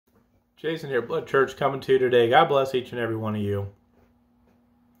Jason here, Blood Church, coming to you today. God bless each and every one of you.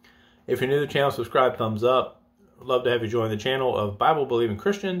 If you're new to the channel, subscribe, thumbs up. I'd love to have you join the channel of Bible-believing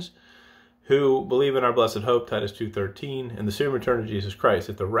Christians who believe in our blessed hope, Titus 2:13, and the soon return of Jesus Christ.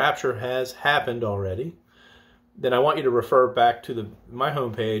 If the rapture has happened already, then I want you to refer back to my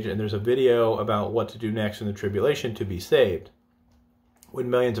homepage, and there's a video about what to do next in the tribulation to be saved, when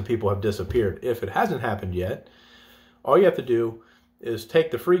millions of people have disappeared. If it hasn't happened yet, all you have to do is take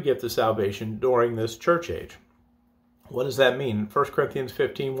the free gift of salvation during this church age. What does that mean? 1 Corinthians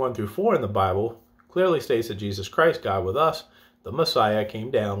 15, 1-4 in the Bible clearly states that Jesus Christ, God with us, the Messiah, came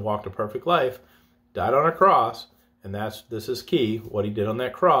down, walked a perfect life, died on a cross, and this is key, what he did on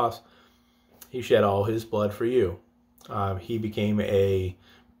that cross. He shed all his blood for you. He became a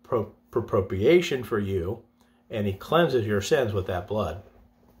propitiation for you, and he cleanses your sins with that blood.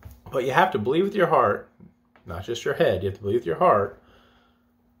 But you have to believe with your heart, not just your head, you have to believe with your heart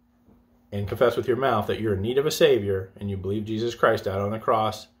and confess with your mouth that you're in need of a Savior, and you believe Jesus Christ died on the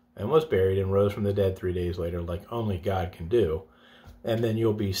cross and was buried and rose from the dead 3 days later like only God can do. And then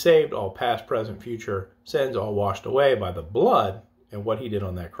you'll be saved, all past, present, future sins, all washed away by the blood and what he did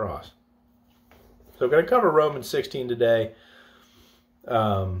on that cross. So I'm going to cover Romans 16 today.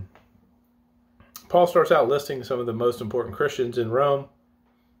 Paul starts out listing some of the most important Christians in Rome.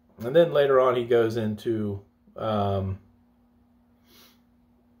 And then later on he goes into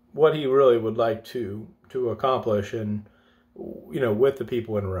what he really would like to accomplish and with the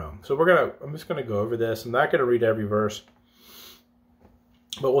people in Rome. So I'm just going to go over this. I'm not going to read every verse,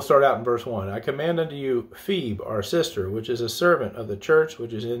 but we'll start out in verse 1. I command unto you Phoebe, our sister, which is a servant of the church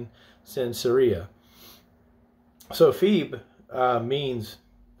which is in Caesarea. So Phoebe means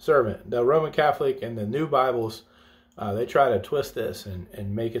servant. The Roman Catholic and the New Bibles, they try to twist this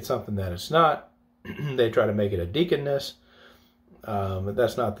and make it something that it's not. They try to make it a deaconess, but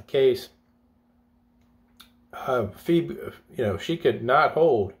that's not the case. Phoebe, she could not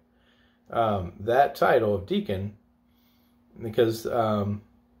hold that title of deacon because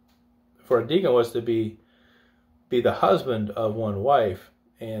for a deacon was to be the husband of one wife,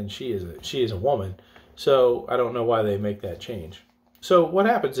 and she is a woman. So I don't know why they make that change. So what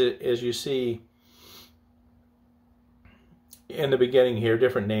happens is you see in the beginning here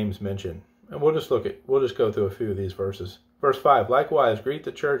different names mentioned, and we'll just go through a few of these verses. Verse 5, likewise greet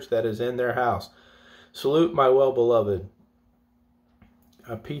the church that is in their house. Salute my well-beloved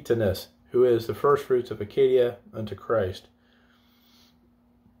Epaenetus, who is the firstfruits of Achaia unto Christ.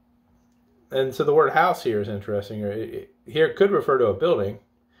 And so the word house here is interesting. Here it could refer to a building,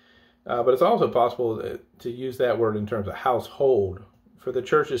 but it's also possible to use that word in terms of household. For the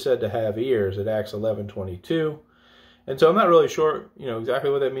church is said to have ears at Acts 11:22. And so I'm not really sure, exactly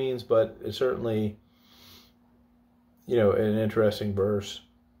what that means, but it's certainly, an interesting verse.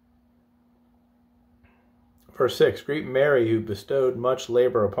 Verse 6, greet Mary who bestowed much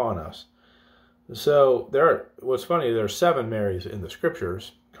labor upon us. So what's funny, there are 7 Marys in the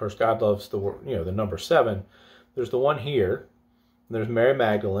scriptures. Of course, God loves the number 7. There's the one here. There's Mary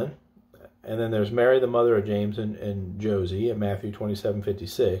Magdalene. And then there's Mary, the mother of James and Josie at Matthew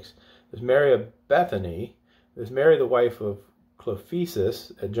 27:56. There's Mary of Bethany. There's Mary, the wife of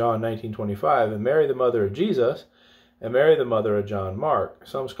Clophas at John 19:25. And Mary, the mother of Jesus. And Mary, the mother of John Mark.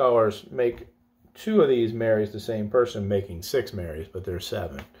 Some scholars make 2 of these Marys the same person, making 6 Marys, but there's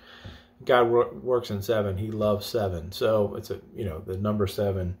 7. God works in 7. He loves 7. So it's the number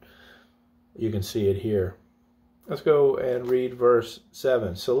 7. You can see it here. Let's go and read verse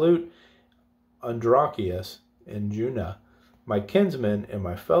 7. Salute Andronicus and Juna, my kinsmen and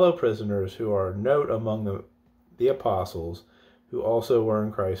my fellow prisoners, who are note among the apostles, who also were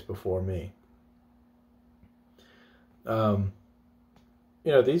in Christ before me.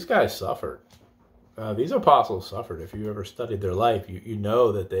 These guys suffered. These apostles suffered. If you ever studied their life, you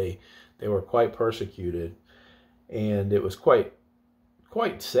know that they were quite persecuted, and it was quite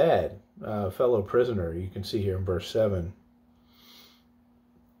sad. Fellow prisoner, you can see here in verse 7.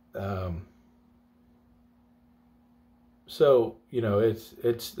 So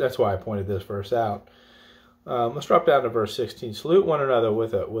that's why I pointed this verse out. Let's drop down to verse 16. Salute one another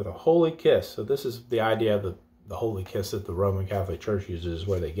with a holy kiss. So this is the idea of the holy kiss that the Roman Catholic Church uses,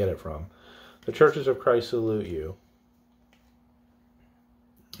 where they get it from. The churches of Christ salute you.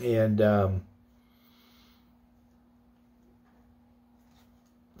 And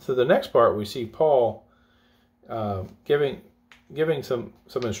so the next part, we see Paul giving some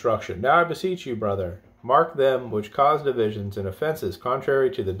instruction. Now I beseech you, brother, mark them which cause divisions and offenses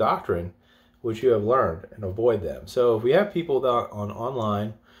contrary to the doctrine which you have learned, and avoid them. So if we have people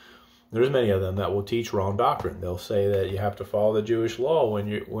online There's many of them that will teach wrong doctrine. They'll say that you have to follow the Jewish law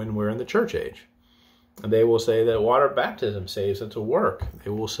when we're in the church age. And they will say that water baptism saves. It's a work.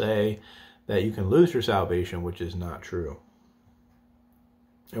 They will say that you can lose your salvation, which is not true.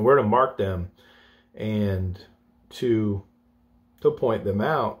 And we're to mark them and to point them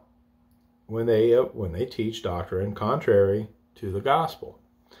out when they teach doctrine contrary to the gospel.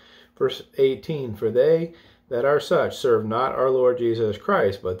 Verse 18, for they that are such serve not our Lord Jesus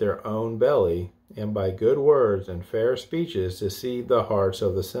Christ, but their own belly, and by good words and fair speeches deceive the hearts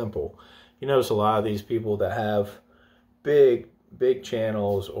of the simple. You notice a lot of these people that have big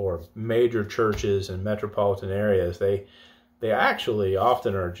channels or major churches in metropolitan areas, they actually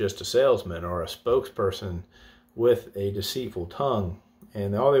often are just a salesman or a spokesperson with a deceitful tongue,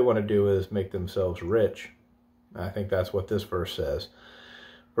 and all they want to do is make themselves rich. I think that's what this verse says.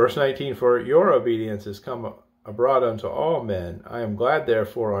 Verse 19, for your obedience is come abroad unto all men. I am glad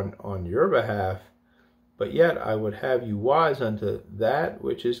therefore on your behalf, but yet I would have you wise unto that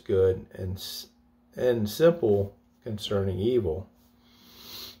which is good and simple concerning evil.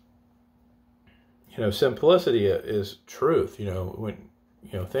 Simplicity is truth. When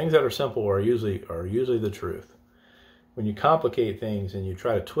things that are simple are usually the truth. When you complicate things and you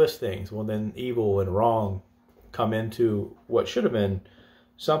try to twist things, well, then evil and wrong come into what should have been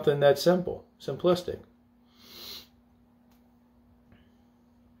something that's simple, simplistic.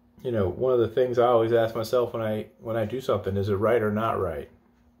 One of the things I always ask myself when I do something, is it right or not right?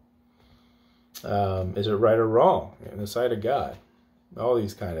 Is it right or wrong in the sight of God? All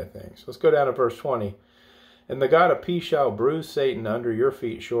these kind of things. Let's go down to verse 20. And the God of peace shall bruise Satan under your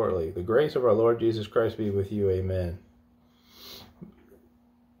feet shortly. The grace of our Lord Jesus Christ be with you. Amen.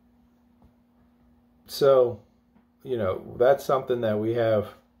 So, that's something that we have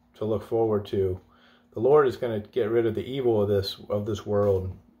to look forward to. The Lord is going to get rid of the evil of this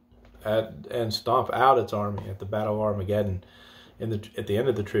world and stomp out its army at the Battle of Armageddon at the end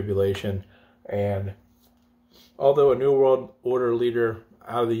of the tribulation. And although a New World Order leader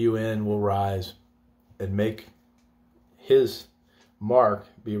out of the UN will rise and make his mark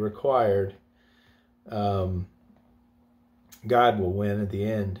be required, God will win at the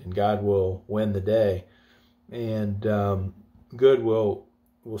end, and God will win the day, and good will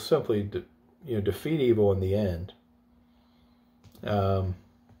simply defeat evil in the end.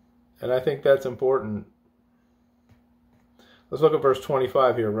 And I think that's important. Let's look at verse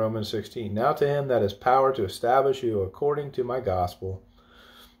 25 here, Romans 16. Now to him that has power to establish you according to my gospel,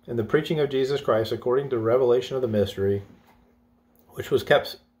 and the preaching of Jesus Christ according to revelation of the mystery, which was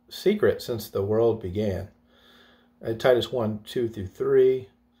kept secret since the world began. Titus 1:2-3.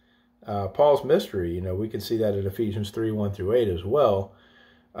 Paul's mystery, we can see that in Ephesians 3:1-8 as well,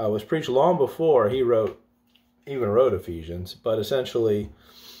 was preached long before he even wrote Ephesians, but essentially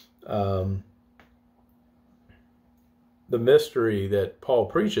the mystery that Paul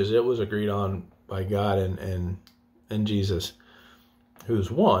preaches, it was agreed on by God and Jesus,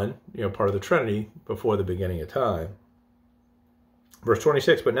 who's one, part of the Trinity before the beginning of time. Verse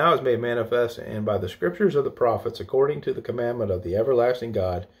 26, but now is made manifest, and by the scriptures of the prophets, according to the commandment of the everlasting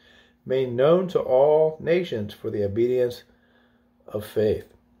God, made known to all nations for the obedience of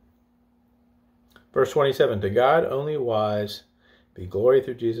faith. Verse 27, to God only wise be glory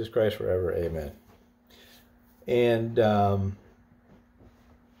through Jesus Christ forever. Amen. And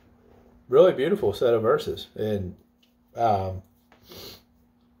really beautiful set of verses. And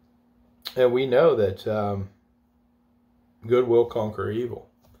we know that good will conquer evil.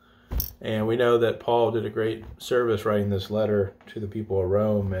 And we know that Paul did a great service writing this letter to the people of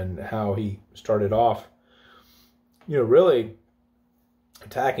Rome, and how he started off, really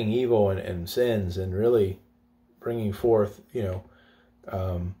attacking evil and sins, and really bringing forth,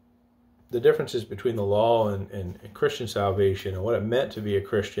 the differences between the law and Christian salvation, and what it meant to be a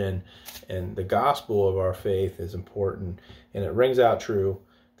Christian, and the gospel of our faith is important, and it rings out true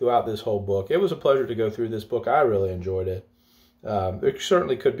throughout this whole book. It was a pleasure to go through this book. I really enjoyed it. There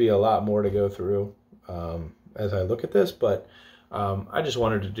certainly could be a lot more to go through as I look at this, but I just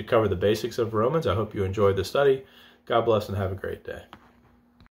wanted to cover the basics of Romans. I hope you enjoyed the study. God bless and have a great day.